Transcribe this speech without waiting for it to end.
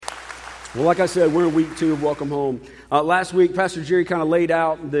Well, like I said, we're in week 2 of Welcome Home. Last week, Pastor Jerry kind of laid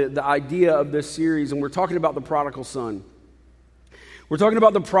out the idea of this series, and we're talking about the prodigal son. We're talking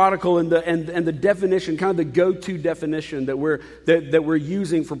about the prodigal and the definition, kind of the go-to definition that we're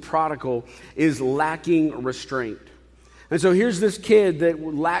using for prodigal is lacking restraint. And so here's this kid that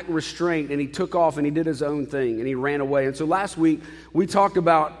lacked restraint, and he took off and he did his own thing, and he ran away. And so last week, we talked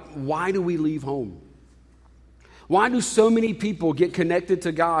about why do we leave home? Why do so many people get connected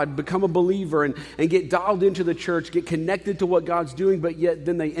to God, become a believer, and get dialed into the church, get connected to what God's doing, but yet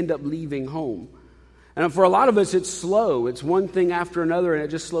then they end up leaving home? And for a lot of us, it's slow. It's one thing after another, and it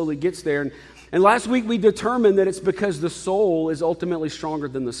just slowly gets there. And last week, we determined that it's because the soul is ultimately stronger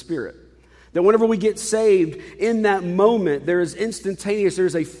than the spirit. That whenever we get saved, in that moment, there is instantaneous,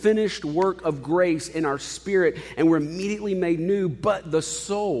 there's a finished work of grace in our spirit, and we're immediately made new. But the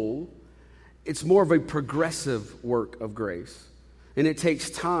soul, it's more of a progressive work of grace. And it takes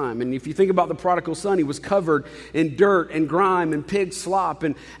time. And if you think about the prodigal son, he was covered in dirt and grime and pig slop.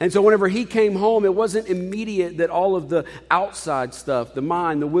 And so whenever he came home, it wasn't immediate that all of the outside stuff, the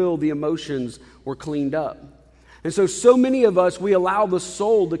mind, the will, the emotions were cleaned up. And so many of us, we allow the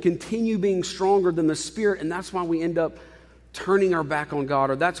soul to continue being stronger than the spirit. And that's why we end up turning our back on God.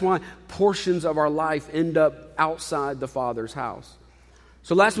 Or that's why portions of our life end up outside the Father's house.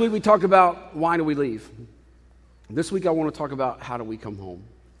 So last week we talked about why do we leave. This week I want to talk about how do we come home.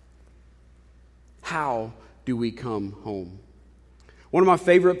 How do we come home? One of my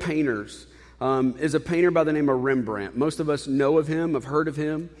favorite painters is a painter by the name of Rembrandt. Most of us know of him, have heard of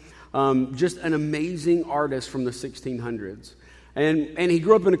him. Just an amazing artist from the 1600s. And he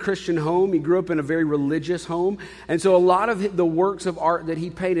grew up in a Christian home. He grew up in a very religious home. And so a lot of the works of art that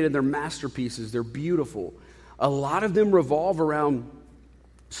he painted, they're masterpieces. They're beautiful. A lot of them revolve around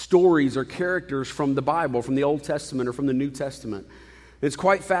stories or characters from the Bible, from the Old Testament or from the New Testament. It's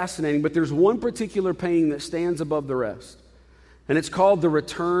quite fascinating, but there's one particular painting that stands above the rest, and it's called The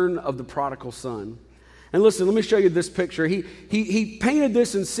Return of the Prodigal Son. And listen, let me show you this picture. He painted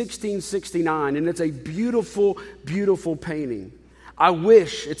this in 1669, and it's a beautiful, beautiful painting. I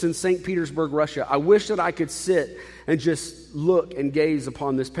wish, it's in St. Petersburg, Russia, I wish that I could sit and just look and gaze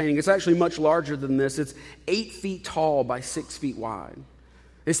upon this painting. It's actually much larger than this. It's 8 feet tall by 6 feet wide.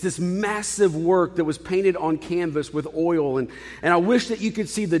 It's this massive work that was painted on canvas with oil, and I wish that you could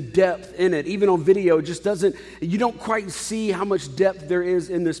see the depth in it. Even on video, it just doesn't, you don't quite see how much depth there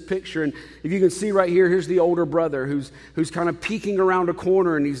is in this picture. And if you can see right here, here's the older brother who's kind of peeking around a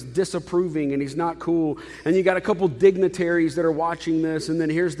corner, and he's disapproving, and he's not cool. And you got a couple dignitaries that are watching this, and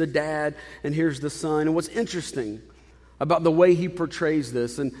then here's the dad, and here's the son. And what's interesting about the way he portrays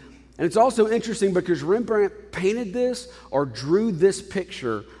this, and it's also interesting because Rembrandt painted this or drew this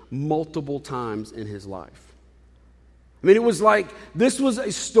picture multiple times in his life. I mean, it was like this was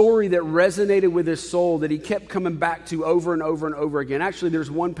a story that resonated with his soul that he kept coming back to over and over and over again. Actually,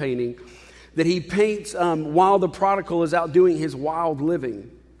 there's one painting that he paints while the prodigal is out doing his wild living.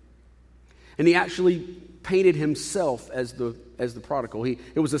 And he actually painted himself as the prodigal.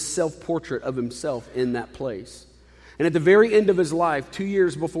 It was a self-portrait of himself in that place. And at the very end of his life, 2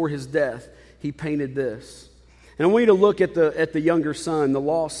 years before his death, he painted this. And I want you to look at the younger son, the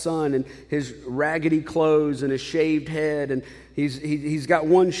lost son, and his raggedy clothes and his shaved head. And he's got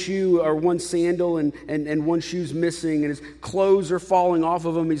one shoe or one sandal and one shoe's missing. And his clothes are falling off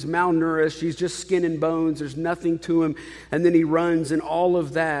of him. He's malnourished. He's just skin and bones. There's nothing to him. And then he runs and all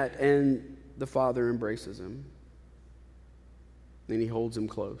of that. And the father embraces him. And he holds him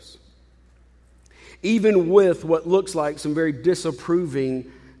close. Even with what looks like some very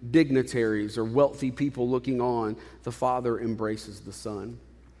disapproving dignitaries or wealthy people looking on, the father embraces the son.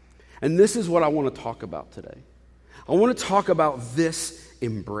 And this is what I want to talk about today. I want to talk about this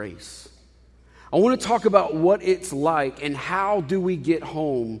embrace. I want to talk about what it's like and how do we get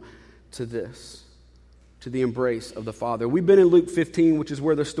home to this, to the embrace of the Father. We've been in Luke 15, which is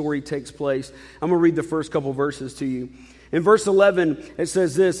where the story takes place. I'm going to read the first couple verses to you. In verse 11, it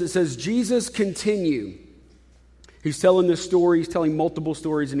says this. It says, Jesus continued. He's telling this story. He's telling multiple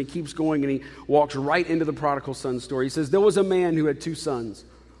stories, and he keeps going, and he walks right into the prodigal son story. He says, there was a man who had 2 sons.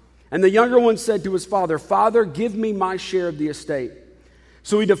 And the younger one said to his father, Father, give me my share of the estate.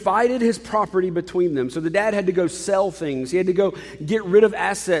 So he divided his property between them. So the dad had to go sell things. He had to go get rid of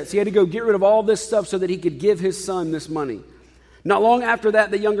assets. He had to go get rid of all this stuff so that he could give his son this money. Not long after that,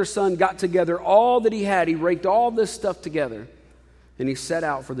 the younger son got together all that he had. He raked all this stuff together, and he set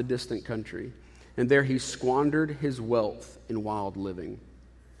out for the distant country. And there he squandered his wealth in wild living.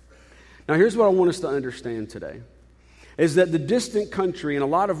 Now, here's what I want us to understand today. is that the distant country, and a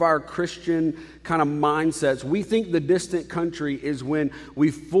lot of our Christian kind of mindsets, we think the distant country is when we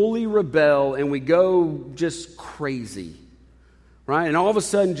fully rebel and we go just crazy. Right? And all of a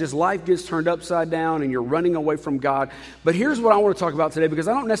sudden, just life gets turned upside down and you're running away from God. But here's what I want to talk about today, because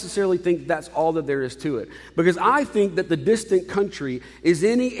I don't necessarily think that's all that there is to it. Because I think that the distant country is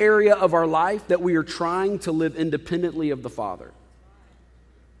any area of our life that we are trying to live independently of the Father.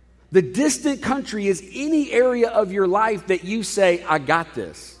 The distant country is any area of your life that you say, I got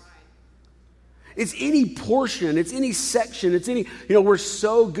this. It's any portion, it's any section, it's any, we're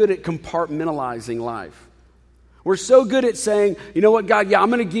so good at compartmentalizing life. We're so good at saying, you know what, God, yeah, I'm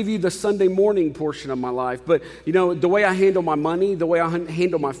going to give you the Sunday morning portion of my life. But, the way I handle my money, the way I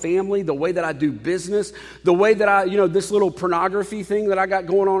handle my family, the way that I do business, the way that I, this little pornography thing that I got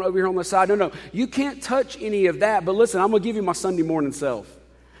going on over here on the side. No, you can't touch any of that. But listen, I'm going to give you my Sunday morning self.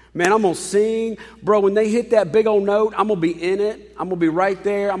 Man, I'm going to sing. Bro, when they hit that big old note, I'm going to be in it. I'm going to be right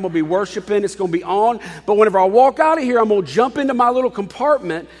there. I'm going to be worshiping. It's going to be on. But whenever I walk out of here, I'm going to jump into my little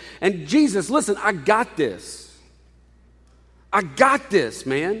compartment. And Jesus, listen, I got this. I got this,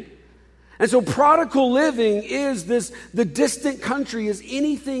 man. And so prodigal living is this, the distant country is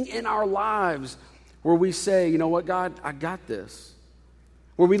anything in our lives where we say, you know what, God, I got this.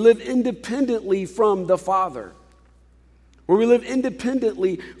 Where we live independently from the Father. Where we live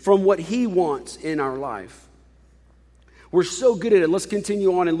independently from what He wants in our life. We're so good at it. Let's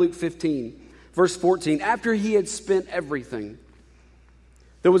continue on in Luke 15, verse 14. After he had spent everything,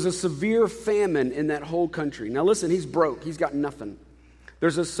 there was a severe famine in that whole country. Now listen, he's broke. He's got nothing.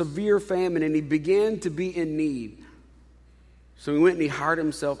 There's a severe famine, and he began to be in need. So he went and he hired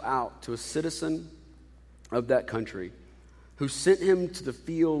himself out to a citizen of that country who sent him to the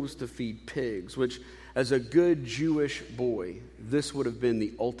fields to feed pigs, which, as a good Jewish boy, this would have been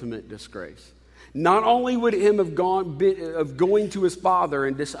the ultimate disgrace. Not only would him have going to his father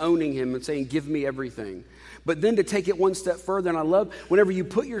and disowning him and saying, give me everything, but then to take it one step further. And I love whenever you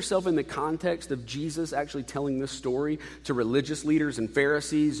put yourself in the context of Jesus actually telling this story to religious leaders and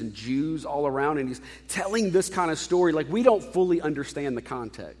Pharisees and Jews all around, and he's telling this kind of story, like we don't fully understand the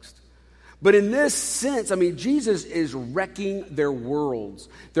context. But in this sense, Jesus is wrecking their worlds.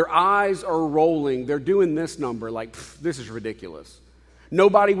 Their eyes are rolling. They're doing this number like, this is ridiculous.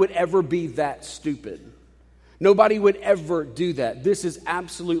 Nobody would ever be that stupid. Nobody would ever do that. This is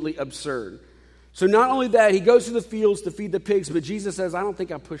absolutely absurd. So not only that, he goes to the fields to feed the pigs, but Jesus says, I don't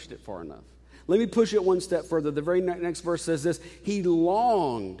think I pushed it far enough. Let me push it one step further. The very next verse says this: he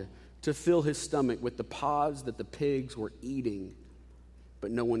longed to fill his stomach with the pods that the pigs were eating,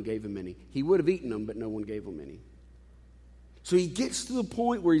 but no one gave him any. He would have eaten them, but no one gave him any. So he gets to the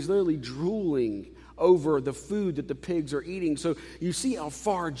point where he's literally drooling over the food that the pigs are eating. So you see how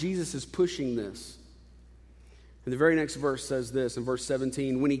far Jesus is pushing this. And the very next verse says this, in verse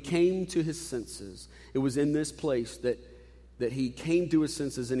 17, when he came to his senses, it was in this place that he came to his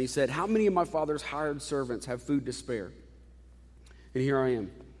senses, and he said, how many of my father's hired servants have food to spare? And here I am.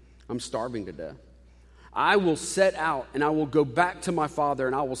 I'm starving to death. I will set out and I will go back to my father,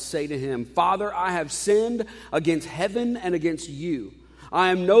 and I will say to him, Father, I have sinned against heaven and against you. I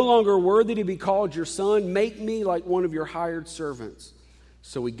am no longer worthy to be called your son. Make me like one of your hired servants.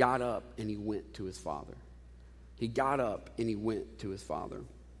 So he got up and he went to his father. He got up and he went to his father.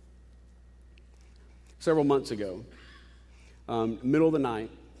 Several months ago, middle of the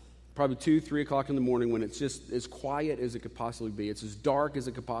night, probably 2, 3 o'clock in the morning, when it's just as quiet as it could possibly be, it's as dark as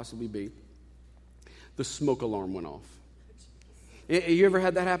it could possibly be, the smoke alarm went off. You ever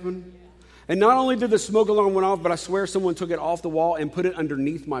had that happen? And not only did the smoke alarm went off, but I swear someone took it off the wall and put it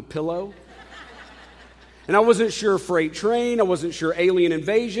underneath my pillow. And I wasn't sure freight train, I wasn't sure alien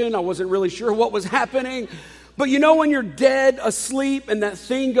invasion, I wasn't really sure what was happening. But when you're dead asleep and that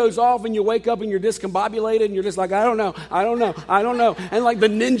thing goes off and you wake up and you're discombobulated and you're just like, I don't know. And like the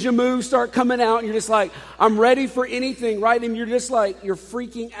ninja moves start coming out and you're just like, I'm ready for anything, right? And you're just like, you're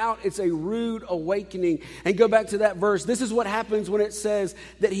freaking out. It's a rude awakening. And go back to that verse. This is what happens when it says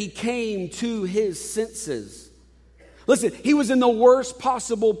that he came to his senses. Listen, he was in the worst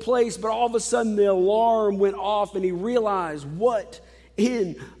possible place, but all of a sudden the alarm went off and he realized, what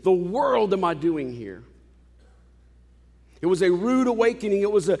in the world am I doing here? It was a rude awakening.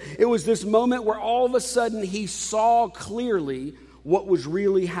 It was this moment where all of a sudden he saw clearly what was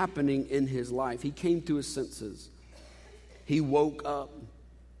really happening in his life. He came to his senses. He woke up.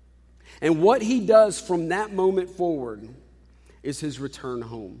 And what he does from that moment forward is his return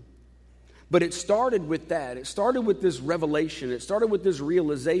home. But it started with that. It started with this revelation. It started with this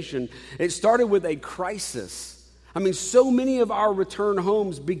realization. It started with a crisis. I mean, so many of our return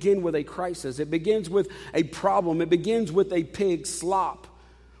homes begin with a crisis. It begins with a problem. It begins with a pig slop,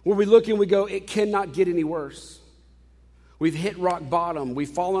 where we look and we go, it cannot get any worse. We've hit rock bottom. We've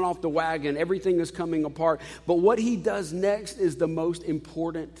fallen off the wagon. Everything is coming apart. But what he does next is the most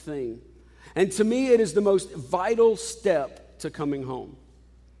important thing. And to me, it is the most vital step to coming home.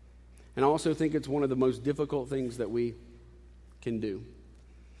 And I also think it's one of the most difficult things that we can do.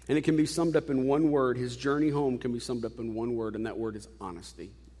 And it can be summed up in one word. His journey home can be summed up in one word, and that word is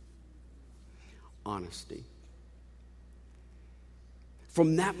honesty. Honesty.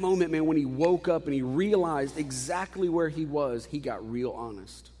 From that moment, man, when he woke up and he realized exactly where he was, he got real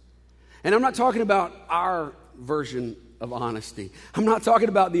honest. And I'm not talking about our version of honesty. I'm not talking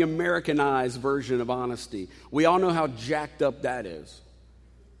about the Americanized version of honesty. We all know how jacked up that is,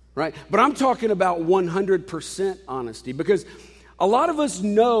 right? But I'm talking about 100% honesty, because a lot of us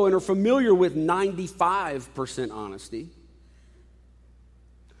know and are familiar with 95% honesty.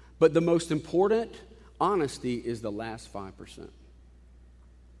 But the most important honesty is the last 5%.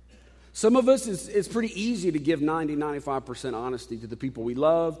 Some of us, it's pretty easy to give 95% honesty to the people we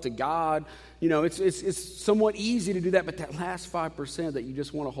love, to God. You know, it's somewhat easy to do that, but that last 5% that you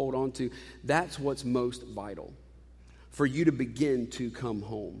just want to hold on to, that's what's most vital for you to begin to come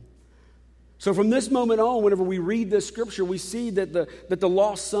home. So from this moment on, whenever we read this scripture, we see that the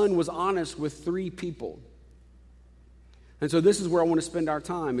lost son was honest with 3 people. And so this is where I want to spend our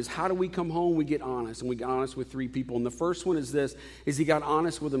time, is how do we come home? We get honest, and we get honest with 3 people. And the first one is this, is he got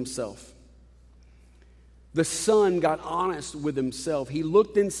honest with himself. The son got honest with himself. He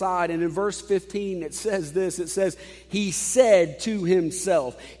looked inside, and in verse 15 it says this, it says, he said to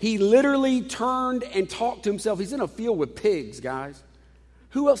himself. He literally turned and talked to himself. He's in a field with pigs, guys.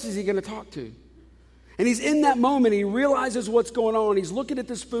 Who else is he going to talk to? And he's in that moment, he realizes what's going on. He's looking at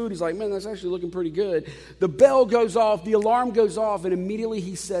this food. He's like, man, that's actually looking pretty good. The bell goes off, the alarm goes off, and immediately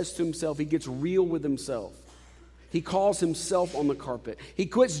he says to himself, he gets real with himself. He calls himself on the carpet. He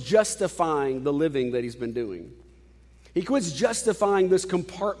quits justifying the living that he's been doing. He quits justifying this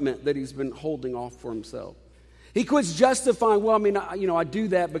compartment that he's been holding off for himself. He quits justifying, well, I mean, I do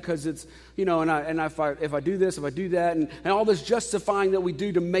that because it's, and if I do this, if I do that, and all this justifying that we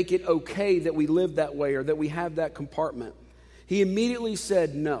do to make it okay that we live that way or that we have that compartment. He immediately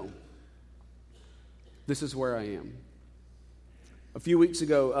said, no, this is where I am. A few weeks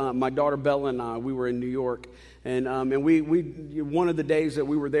ago, my daughter Bella and I, we were in New York, and we one of the days that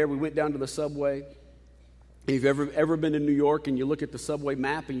we were there, we went down to the subway. If you've ever been to New York and you look at the subway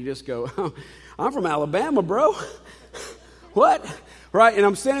map and you just go, oh, I'm from Alabama, bro. What? Right? And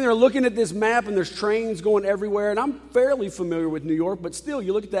I'm standing there looking at this map, and there's trains going everywhere, and I'm fairly familiar with New York, but still,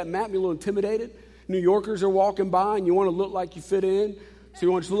 you look at that map and you're a little intimidated. New Yorkers are walking by, and you want to look like you fit in, so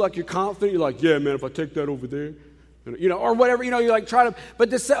you want to look like you're confident. You're like, yeah, man, if I take that over there, or whatever, you're like try to, but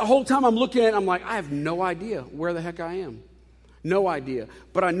this whole time I'm looking at it, I'm like, I have no idea where the heck I am. No idea.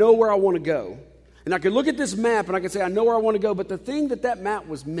 But I know where I want to go. And I could look at this map and I could say, I know where I want to go. But the thing that map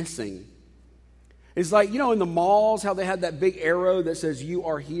was missing is like, in the malls, how they had that big arrow that says, you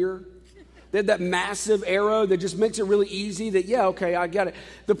are here. They had that massive arrow that just makes it really easy that, yeah, okay, I got it.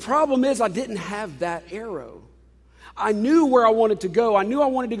 The problem is I didn't have that arrow. I knew where I wanted to go. I knew I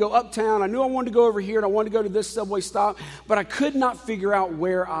wanted to go uptown. I knew I wanted to go over here, and I wanted to go to this subway stop. But I could not figure out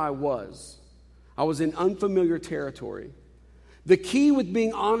where I was. I was in unfamiliar territory. The key with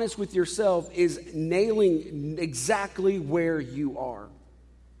being honest with yourself is nailing exactly where you are.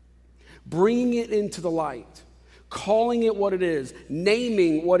 Bringing it into the light. Calling it what it is.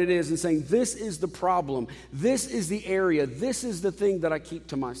 Naming what it is and saying, this is the problem. This is the area. This is the thing that I keep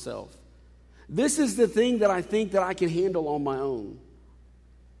to myself. This is the thing that I think that I can handle on my own.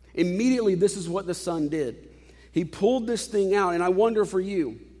 Immediately, this is what the son did. He pulled this thing out, and I wonder for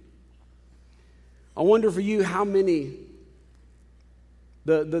you how many...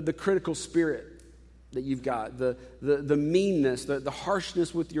 The critical spirit that you've got, the meanness, the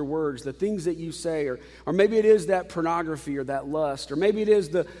harshness with your words, the things that you say, or maybe it is that pornography or that lust, or maybe it is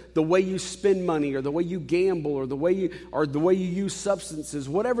the way you spend money, or the way you gamble, or the way you use substances,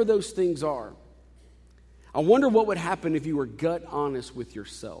 whatever those things are. I wonder what would happen if you were gut honest with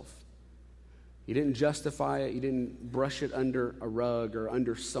yourself. You didn't justify it. You didn't brush it under a rug or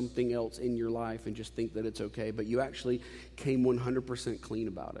under something else in your life and just think that it's okay, but you actually came 100% clean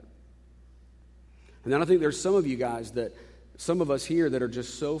about it. And then I think there's some of you guys some of us here that are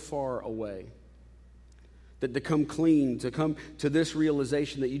just so far away, that to come clean, to come to this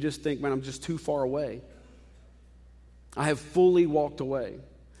realization that you just think, man, I'm just too far away. I have fully walked away.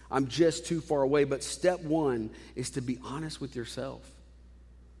 I'm just too far away. But step one is to be honest with yourself.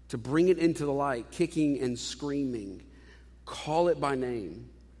 to bring it into the light, kicking and screaming. Call it by name.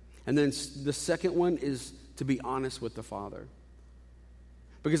 And then the second one is to be honest with the Father.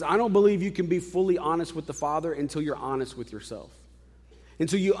 Because I don't believe you can be fully honest with the Father until you're honest with yourself.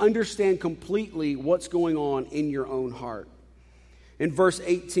 Until you understand completely what's going on in your own heart. In verse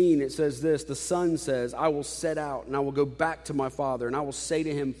 18, it says this, the Son says, I will set out and I will go back to my Father, and I will say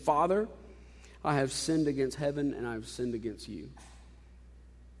to him, Father, I have sinned against heaven and I have sinned against you.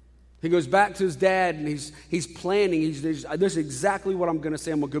 He goes back to his dad and he's planning. This is exactly what I'm going to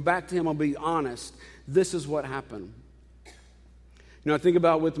say. I'm going to go back to him. I'll be honest. This is what happened. I think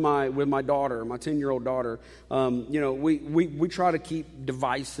about with my daughter, my 10-year-old daughter. We try to keep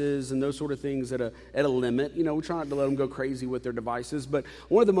devices and those sort of things at a limit. We try not to let them go crazy with their devices. But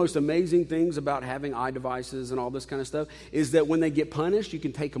one of the most amazing things about having iDevices and all this kind of stuff is that when they get punished, you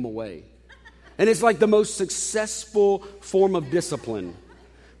can take them away, and it's like the most successful form of discipline,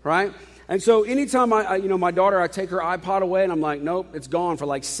 right? And so anytime my daughter, I take her iPod away, and I'm like, nope, it's gone for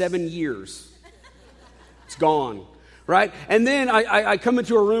like 7 years. It's gone. Right? And then I come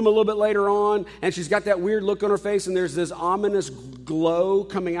into her room a little bit later on, and she's got that weird look on her face, and there's this ominous glow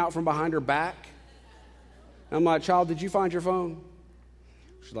coming out from behind her back. And I'm like, child, did you find your phone?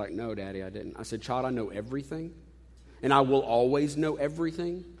 She's like, no, Daddy, I didn't. I said, child, I know everything, and I will always know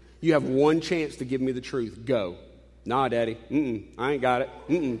everything. You have one chance to give me the truth. Go. Nah, Daddy. I ain't got it.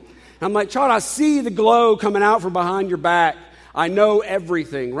 I'm like, child, I see the glow coming out from behind your back. I know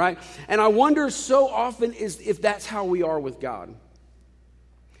everything, right? And I wonder so often if that's how we are with God.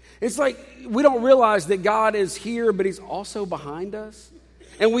 It's like we don't realize that God is here, but he's also behind us.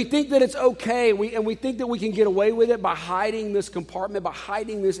 And we think that it's okay. We think that we can get away with it by hiding this compartment, by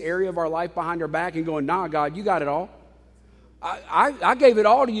hiding this area of our life behind our back and going, nah, God, you got it all. I gave it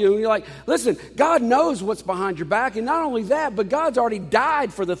all to you. And you're like, listen, God knows what's behind your back. And not only that, but God's already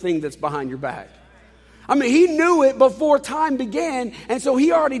died for the thing that's behind your back. I mean, he knew it before time began, and so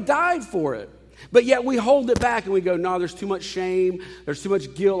he already died for it. But yet we hold it back and we go, no, there's too much shame, there's too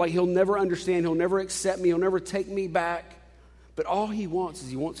much guilt, like he'll never understand, he'll never accept me, he'll never take me back. But all he wants is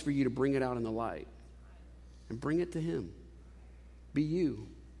he wants for you to bring it out in the light and bring it to him. Be you.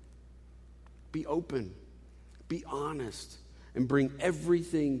 Be open. Be honest. And bring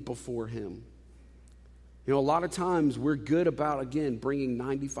everything before him. A lot of times we're good about, again, bringing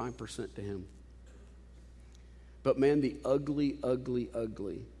 95% to him. But man, the ugly, ugly,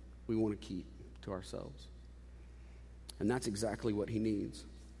 ugly, we want to keep to ourselves. And that's exactly what he needs.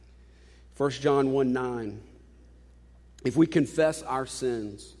 1 John 1:9. If we confess our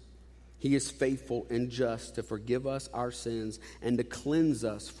sins, he is faithful and just to forgive us our sins and to cleanse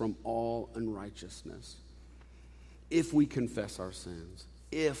us from all unrighteousness. If we confess our sins,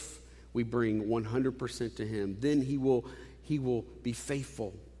 if we bring 100% to him, then he will be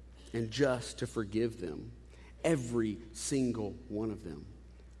faithful and just to forgive them. Every single one of them.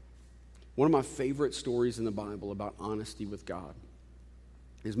 One of my favorite stories in the Bible about honesty with God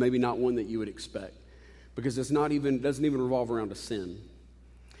is maybe not one that you would expect, because doesn't even revolve around a sin.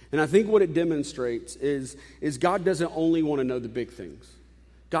 And I think what it demonstrates is God doesn't only want to know the big things.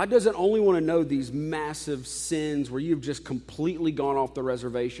 God doesn't only want to know these massive sins where you've just completely gone off the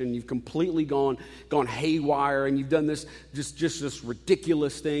reservation, you've completely gone haywire, and you've done this just this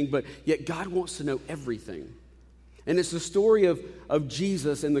ridiculous thing, but yet God wants to know everything. And it's the story of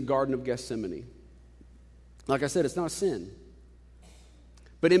Jesus in the Garden of Gethsemane. Like I said, it's not a sin.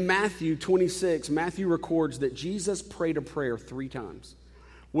 But in Matthew 26, Matthew records that Jesus prayed a prayer 3 times,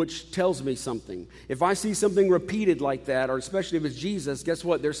 which tells me something. If I see something repeated like that, or especially if it's Jesus, guess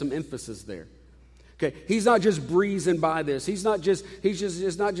what? There's some emphasis there. Okay, he's not just breezing by this. It's not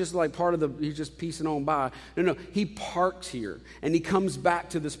just like part of he's just piecing on by. No, he parks here and he comes back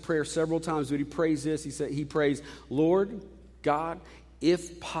to this prayer several times. When he prays this, he prays, Lord God,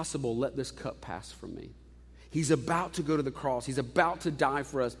 if possible, let this cup pass from me. He's about to go to the cross. He's about to die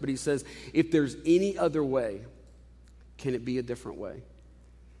for us, but he says, if there's any other way, can it be a different way?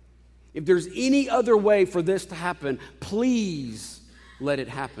 If there's any other way for this to happen, please let it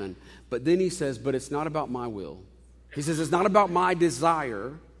happen. But then he says, but it's not about my will. He says, it's not about my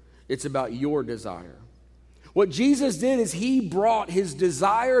desire. It's about your desire. What Jesus did is he brought his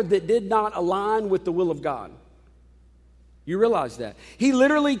desire that did not align with the will of God. You realize that? He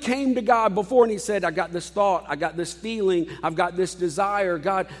literally came to God before and he said, I got this thought, I got this feeling, I've got this desire.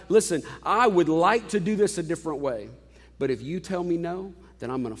 God, listen, I would like to do this a different way. But if you tell me no, then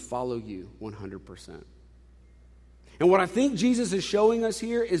I'm going to follow you 100%. And what I think Jesus is showing us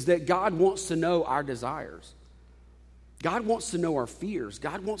here is that God wants to know our desires. God wants to know our fears.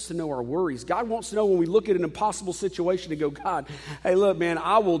 God wants to know our worries. God wants to know when we look at an impossible situation to go, God, hey, look, man,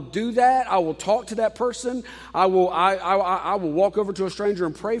 I will do that. I will talk to that person. I will walk over to a stranger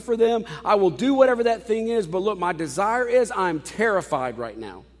and pray for them. I will do whatever that thing is. But look, my desire is I'm terrified right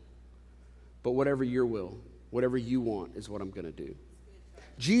now. But whatever your will, whatever you want is what I'm going to do.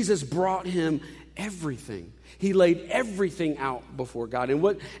 Jesus brought him everything. He laid everything out before God.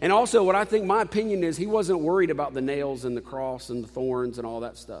 And also what I think my opinion is, he wasn't worried about the nails and the cross and the thorns and all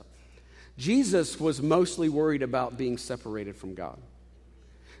that stuff. Jesus was mostly worried about being separated from God.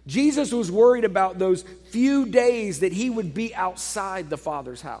 Jesus was worried about those few days that he would be outside the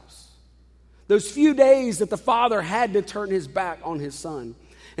Father's house. Those few days that the Father had to turn his back on his Son.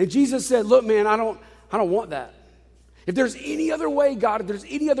 And Jesus said, look, man, I don't want that. If there's any other way, God, if there's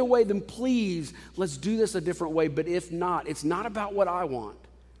any other way, then please, let's do this a different way. But if not, it's not about what I want.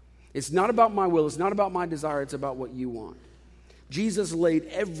 It's not about my will. It's not about my desire. It's about what you want. Jesus laid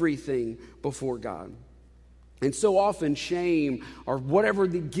everything before God. And so often shame or whatever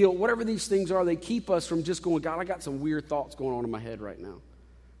the guilt, whatever these things are, they keep us from just going, God, I got some weird thoughts going on in my head right now.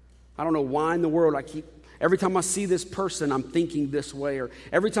 I don't know why in the world every time I see this person, I'm thinking this way. Or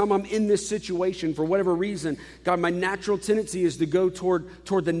every time I'm in this situation, for whatever reason, God, my natural tendency is to go toward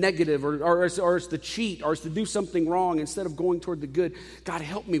the negative or it's to cheat or it's to do something wrong instead of going toward the good. God,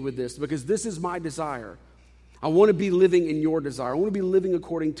 help me with this because this is my desire. I want to be living in your desire. I want to be living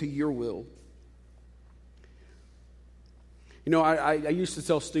according to your will. You know, I used to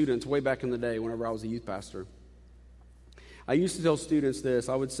tell students way back in the day whenever I was a youth pastor, I used to tell students this.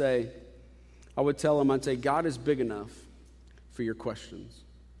 I would tell them, I'd say, God is big enough for your questions.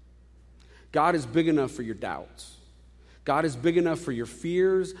 God is big enough for your doubts. God is big enough for your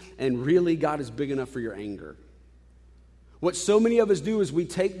fears, and really, God is big enough for your anger. What so many of us do is we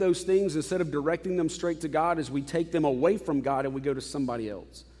take those things, instead of directing them straight to God, is we take them away from God and we go to somebody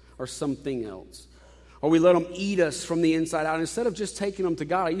else or something else. Or we let them eat us from the inside out. Instead of just taking them to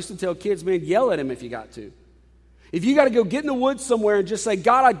God, I used to tell kids, man, yell at him if you got to. If you got to go get in the woods somewhere and just say,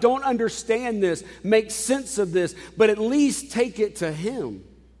 God, I don't understand this, make sense of this, but at least take it to him.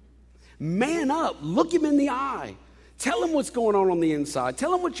 Man up, look him in the eye. Tell him what's going on the inside.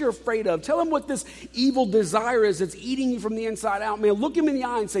 Tell him what you're afraid of. Tell him what this evil desire is that's eating you from the inside out. Man, look him in the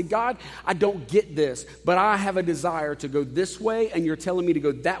eye and say, God, I don't get this, but I have a desire to go this way, and you're telling me to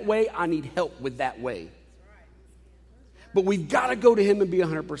go that way. I need help with that way. But we've got to go to him and be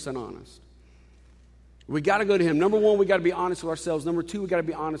 100% honest. We got to go to him. Number one, we got to be honest with ourselves. Number two, we got to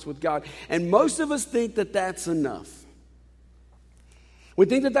be honest with God. And most of us think that that's enough. We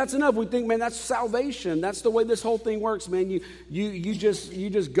think that that's enough. We think, man, that's salvation. That's the way this whole thing works, man. You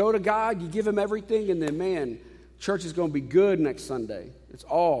just go to God, you give him everything, and then, man, church is going to be good next Sunday.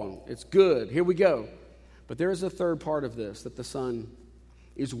 It's good. Here we go. But there is a third part of this that the Son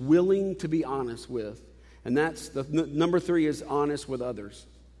is willing to be honest with. And that's number three is honest with others.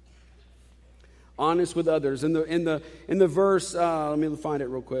 Honest with others. In the verse, let me find it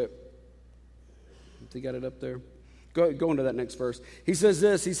real quick. You got it up there? Go into that next verse. He says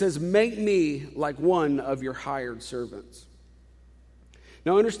this. He says, make me like one of your hired servants.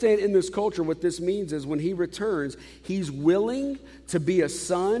 Now understand, in this culture, what this means is when he returns, he's willing to be a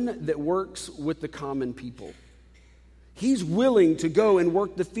son that works with the common people. He's willing to go and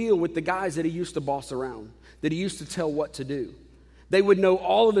work the field with the guys that he used to boss around, that he used to tell what to do. They would know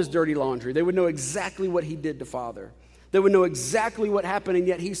all of his dirty laundry. They would know exactly what he did to Father. They would know exactly what happened, and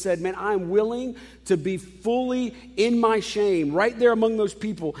yet he said, man, I'm willing to be fully in my shame right there among those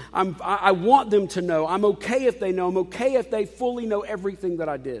people. I want them to know. I'm okay if they know. I'm okay if they fully know everything that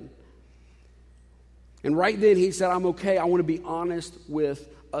I did. And right then he said, I'm okay. I want to be honest with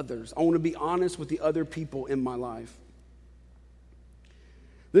others. I want to be honest with the other people in my life.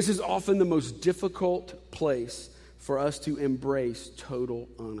 This is often the most difficult place for us to embrace total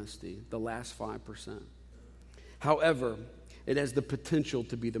honesty, the last 5%. However, it has the potential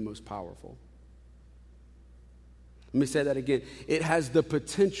to be the most powerful. Let me say that again. It has the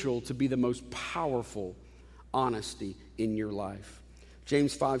potential to be the most powerful honesty in your life.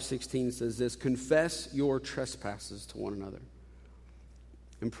 James 5:16 says this, confess your trespasses to one another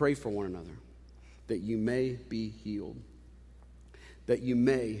and pray for one another that you may be healed. That you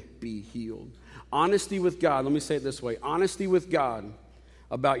may be healed. Honesty with God, let me say it this way. Honesty with God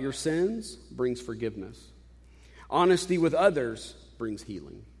about your sins brings forgiveness. Honesty with others brings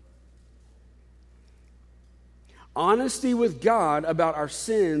healing. Honesty with God about our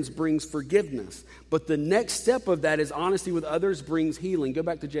sins brings forgiveness. But the next step of that is honesty with others brings healing. Go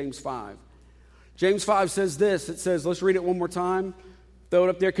back to James 5. James 5 says this. It says, let's read it one more time. Throw it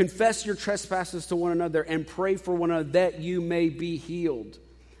up there. Confess your trespasses to one another and pray for one another that you may be healed.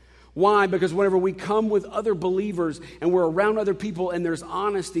 Why? Because whenever we come with other believers and we're around other people and there's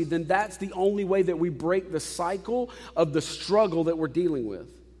honesty, then that's the only way that we break the cycle of the struggle that we're dealing with.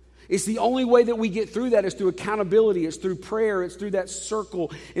 It's the only way that we get through that is through accountability. It's through prayer. It's through that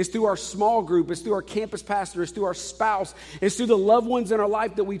circle. It's through our small group. It's through our campus pastor. It's through our spouse. It's through the loved ones in our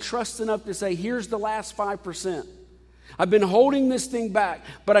life that we trust enough to say, here's the last 5%. I've been holding this thing back,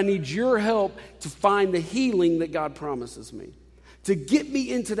 but I need your help to find the healing that God promises me. To get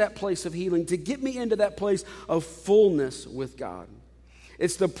me into that place of healing, to get me into that place of fullness with God.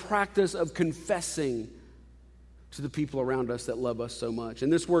 It's the practice of confessing to the people around us that love us so much.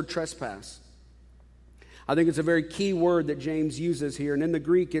 And this word trespass, I think it's a very key word that James uses here. And in the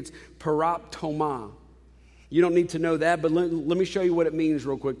Greek, it's paraptoma. You don't need to know that, but let me show you what it means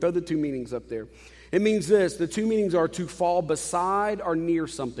real quick. Throw the two meanings up there. It means this. The two meanings are to fall beside or near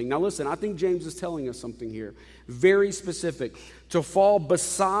something. Now listen, I think James is telling us something here. Very specific. To fall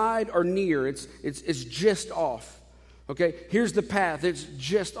beside or near, it's just off. Okay, here's the path. It's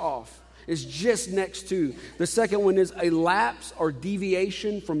just off. It's just next to. The second one is a lapse or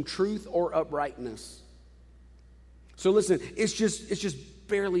deviation from truth or uprightness. So listen, it's just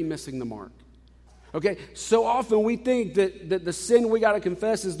barely missing the mark. Okay, so often we think that the sin we got to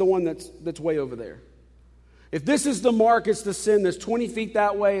confess is the one that's way over there. If this is the mark, it's the sin that's 20 feet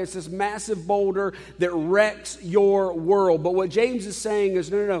that way. It's this massive boulder that wrecks your world. But what James is saying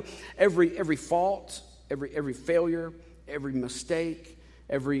is, no. Every fault, every failure, every mistake,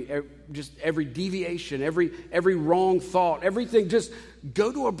 every deviation, every wrong thought, everything, just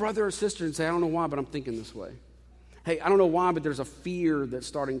go to a brother or sister and say, I don't know why, but I'm thinking this way. Hey, I don't know why, but there's a fear that's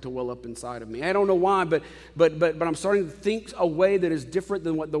starting to well up inside of me. I don't know why, but I'm starting to think a way that is different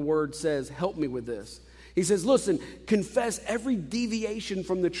than what the word says. Help me with this. He says, listen, confess every deviation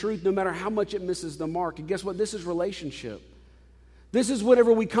from the truth, no matter how much it misses the mark. And guess what? This is relationship. This is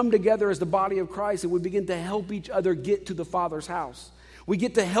whenever we come together as the body of Christ and we begin to help each other get to the Father's house. We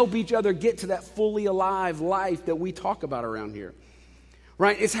get to help each other get to that fully alive life that we talk about around here.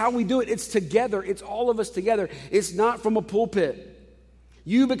 Right? It's how we do it. It's together. It's all of us together. It's not from a pulpit.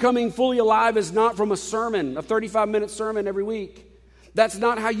 You becoming fully alive is not from a sermon, a 35-minute sermon every week. That's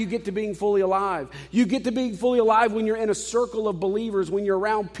not how you get to being fully alive. You get to being fully alive when you're in a circle of believers, when you're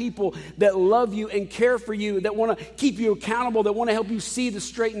around people that love you and care for you, that want to keep you accountable, that want to help you see the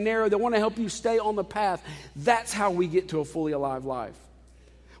straight and narrow, that want to help you stay on the path. That's how we get to a fully alive life.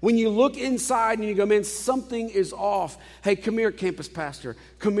 When you look inside and you go, man, something is off. Hey, come here, campus pastor.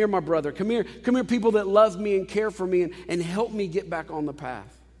 Come here, my brother. Come here people that love me and care for me and help me get back on the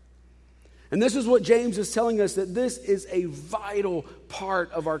path. And this is what James is telling us, that this is a vital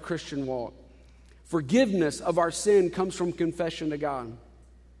part of our Christian walk. Forgiveness of our sin comes from confession to God.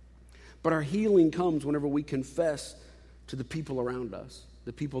 But our healing comes whenever we confess to the people around us,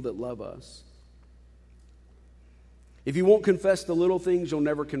 the people that love us. If you won't confess the little things, you'll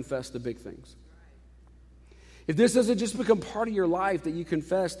never confess the big things. If this doesn't just become part of your life, that you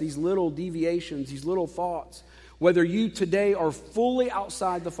confess these little deviations, these little thoughts, whether you today are fully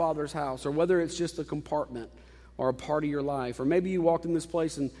outside the Father's house, or whether it's just a compartment or a part of your life, or maybe you walked in this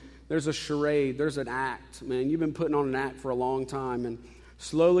place and there's a charade, there's an act. Man, you've been putting on an act for a long time, and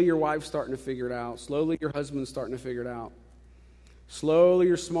slowly your wife's starting to figure it out. Slowly your husband's starting to figure it out. Slowly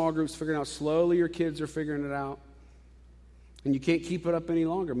your small group's figuring it out. Slowly your kids are figuring it out. And you can't keep it up any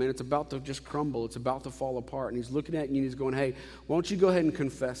longer, man. It's about to just crumble. It's about to fall apart. And he's looking at you and he's going, hey, why don't you go ahead and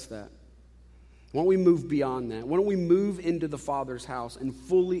confess that? Why don't we move beyond that? Why don't we move into the Father's house and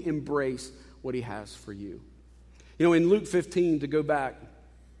fully embrace what he has for you? You know, in Luke 15, to go back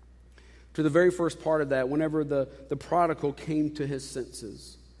to the very first part of that, whenever the prodigal came to his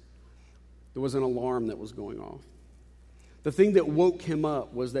senses, there was an alarm that was going off. The thing that woke him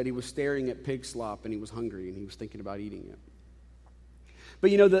up was that he was staring at pig slop and he was hungry and he was thinking about eating it. But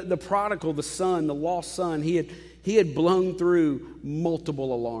you know, the prodigal, the son, the lost son, he had blown through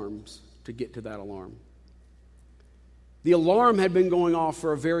multiple alarms to get to that alarm. The alarm had been going off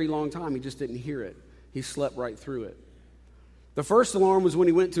for a very long time. He just didn't hear it. He slept right through it. The first alarm was when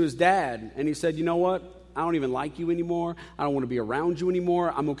he went to his dad and he said, you know what? I don't even like you anymore. I don't want to be around you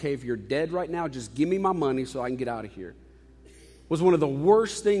anymore. I'm okay if you're dead right now. Just give me my money so I can get out of here. It was one of the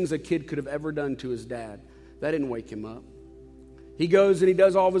worst things a kid could have ever done to his dad. That didn't wake him up. He goes and he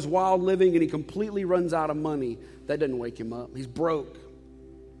does all of his wild living and he completely runs out of money. That didn't wake him up. He's broke.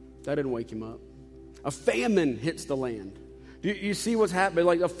 That didn't wake him up. A famine hits the land. You see what's happening?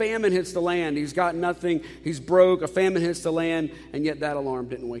 Like a famine hits the land. He's got nothing. He's broke. A famine hits the land, and yet that alarm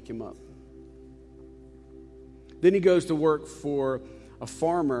didn't wake him up. Then he goes to work for a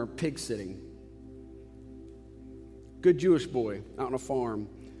farmer pig sitting. Good Jewish boy out on a farm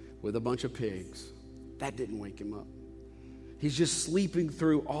with a bunch of pigs. That didn't wake him up. He's just sleeping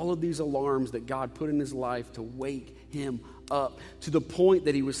through all of these alarms that God put in his life to wake him up, to the point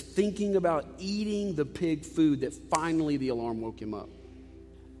that he was thinking about eating the pig food that finally the alarm woke him up.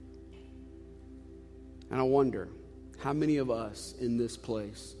 And I wonder how many of us in this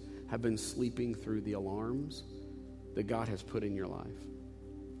place have been sleeping through the alarms that God has put in your life.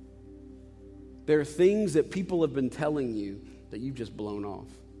 There are things that people have been telling you that you've just blown off.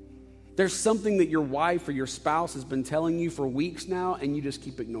 There's something that your wife or your spouse has been telling you for weeks now, and you just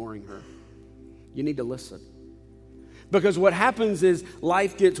keep ignoring her. You need to listen. Because what happens is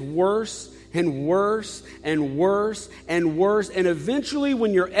life gets worse and worse and worse and worse, and eventually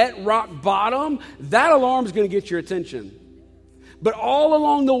when you're at rock bottom, that alarm is going to get your attention. But all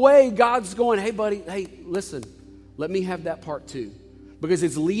along the way, God's going, hey, buddy, hey, listen, let me have that part too. Because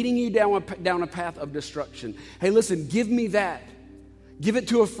it's leading you down a path of destruction. Hey, listen, give me that. Give it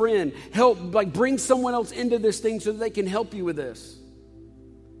to a friend. Help, bring someone else into this thing so that they can help you with this.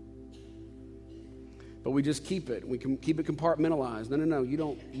 But we just keep it. We can keep it compartmentalized. No,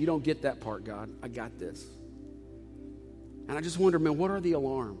 you don't get that part, God. I got this. And I just wonder, man, what are the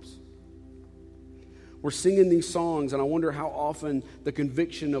alarms? We're singing these songs, and I wonder how often the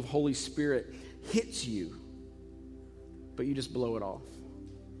conviction of Holy Spirit hits you, but you just blow it off.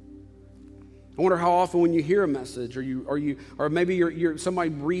 I wonder how often when you hear a message, or maybe somebody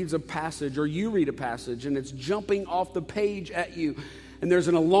reads a passage, or you read a passage, and it's jumping off the page at you, and there's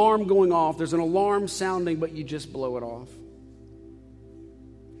an alarm going off, there's an alarm sounding, but you just blow it off.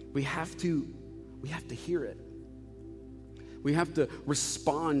 We have to hear it. We have to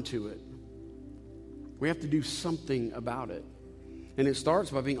respond to it. We have to do something about it. And it starts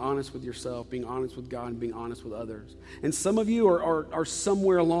by being honest with yourself, being honest with God, and being honest with others. And some of you are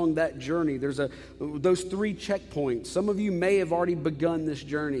somewhere along that journey. There's those 3 checkpoints. Some of you may have already begun this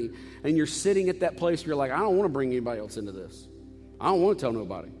journey, and you're sitting at that place where you're like, I don't want to bring anybody else into this. I don't want to tell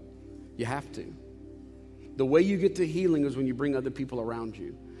nobody. You have to. The way you get to healing is when you bring other people around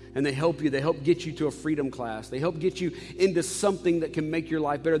you. And they help you. They help get you to a freedom class. They help get you into something that can make your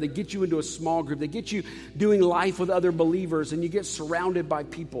life better. They get you into a small group. They get you doing life with other believers, and you get surrounded by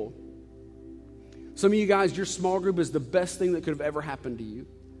people. Some of you guys, your small group is the best thing that could have ever happened to you.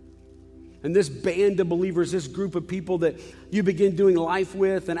 And this band of believers, this group of people that you begin doing life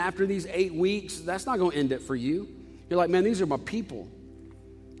with, and after these 8 weeks, that's not going to end it for you. You're like, man, these are my people.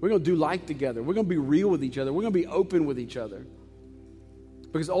 We're going to do life together. We're going to be real with each other. We're going to be open with each other.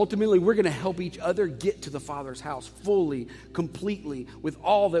 Because ultimately, we're going to help each other get to the Father's house fully, completely, with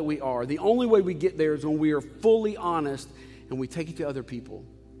all that we are. The only way we get there is when we are fully honest and we take it to other people.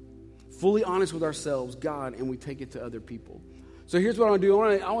 Fully honest with ourselves, God, and we take it to other people. So here's what I want to do.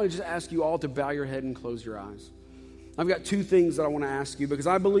 I want to just ask you all to bow your head and close your eyes. I've got 2 things that I want to ask you, because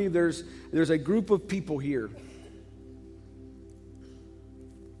I believe there's a group of people here.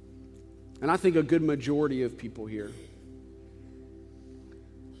 And I think a good majority of people here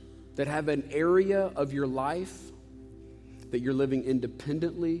that have an area of your life that you're living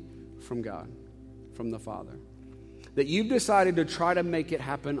independently from God, from the Father. That you've decided to try to make it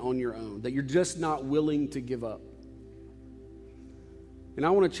happen on your own, that you're just not willing to give up. And I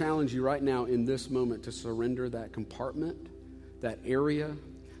want to challenge you right now in this moment to surrender that compartment, that area,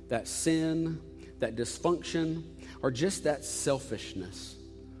 that sin, that dysfunction, or just that selfishness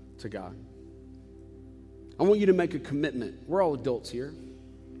to God. I want you to make a commitment. We're all adults here.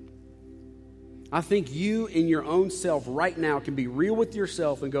 I think you in your own self right now can be real with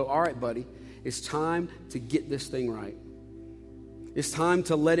yourself and go, all right, buddy, it's time to get this thing right. It's time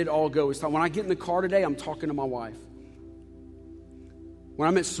to let it all go. It's time. When I get in the car today, I'm talking to my wife. When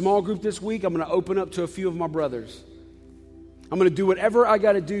I'm at small group this week, I'm going to open up to a few of my brothers. I'm going to do whatever I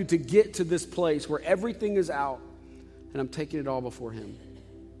got to do to get to this place where everything is out and I'm taking it all before Him.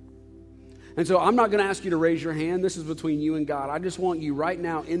 And so I'm not going to ask you to raise your hand. This is between you and God. I just want you right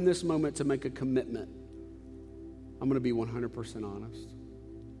now in this moment to make a commitment. I'm going to be 100% honest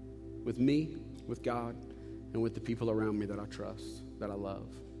with me, with God, and with the people around me that I trust, that I love.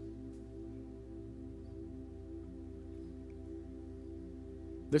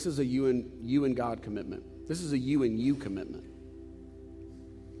 This is a you and God commitment. This is a you and you commitment.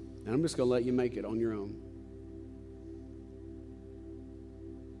 And I'm just going to let you make it on your own.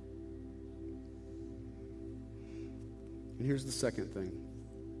 And here's the second thing,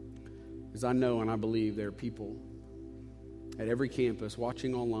 is I know and I believe there are people at every campus,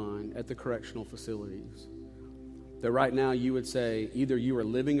 watching online, at the correctional facilities, that right now you would say either you are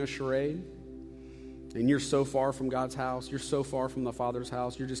living a charade and you're so far from God's house, you're so far from the Father's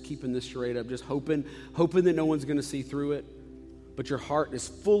house, you're just keeping this charade up, just hoping that no one's going to see through it, but your heart is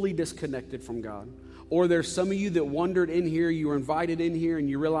fully disconnected from God. Or there's some of you that wandered in here, you were invited in here, and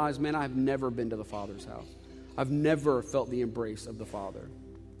you realize, man, I've never been to the Father's house. I've never felt the embrace of the Father.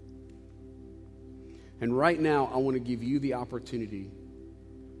 And right now, I want to give you the opportunity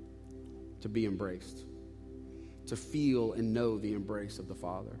to be embraced, to feel and know the embrace of the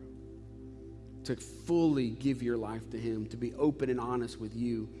Father, to fully give your life to Him, to be open and honest with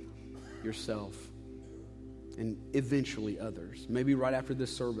you, yourself, and eventually others. Maybe right after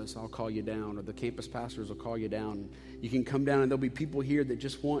this service, I'll call you down, or the campus pastors will call you down. You can come down, and there'll be people here that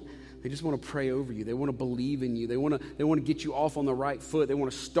just want to pray over you. They want to believe in you. They want to get you off on the right foot. They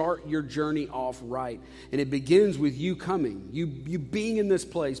want to start your journey off right. And it begins with you coming, you being in this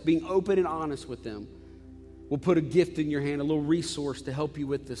place, being open and honest with them. We'll put a gift in your hand, a little resource to help you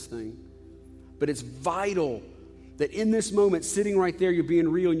with this thing. But it's vital that in this moment, sitting right there, you're being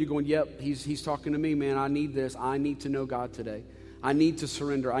real and you're going, yep, he's talking to me, man. I need this. I need to know God today. I need to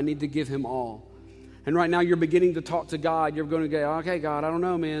surrender. I need to give Him all. And right now you're beginning to talk to God. You're going to go, okay, God, I don't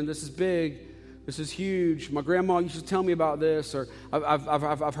know, man. This is big. This is huge. My grandma used to tell me about this, or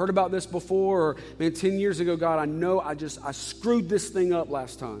I've heard about this before, or man, 10 years ago, God, I know I screwed this thing up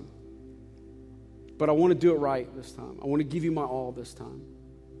last time. But I want to do it right this time. I want to give you my all this time.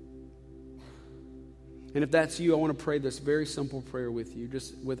 And if that's you, I want to pray this very simple prayer with you,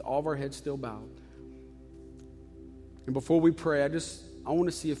 just with all of our heads still bowed. And before we pray, I want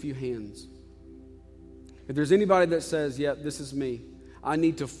to see a few hands. If there's anybody that says, yeah, this is me, I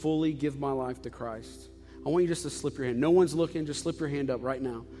need to fully give my life to Christ, I want you just to slip your hand. No one's looking, just slip your hand up right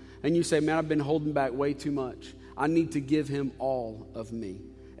now. And you say, man, I've been holding back way too much. I need to give Him all of me.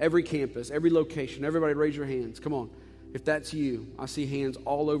 Every campus, every location, everybody raise your hands. Come on. If that's you, I see hands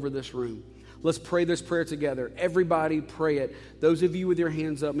all over this room. Let's pray this prayer together. Everybody pray it. Those of you with your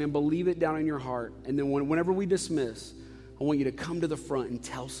hands up, man, believe it down in your heart. And then whenever we dismiss, I want you to come to the front and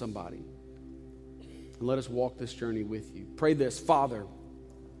tell somebody. And let us walk this journey with you. Pray this. Father,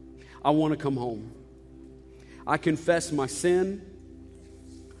 I want to come home. I confess my sin.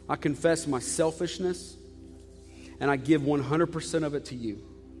 I confess my selfishness. And I give 100% of it to you.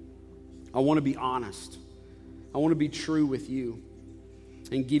 I want to be honest. I want to be true with you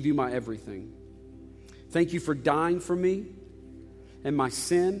and give you my everything. Thank you for dying for me and my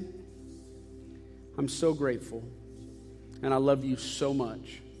sin. I'm so grateful, and I love you so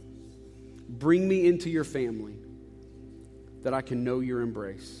much. Bring me into your family that I can know your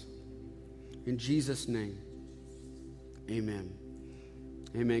embrace. In Jesus' name, amen.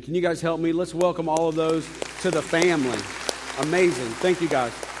 Amen. Can you guys help me? Let's welcome all of those to the family. Amazing. Thank you,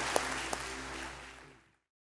 guys.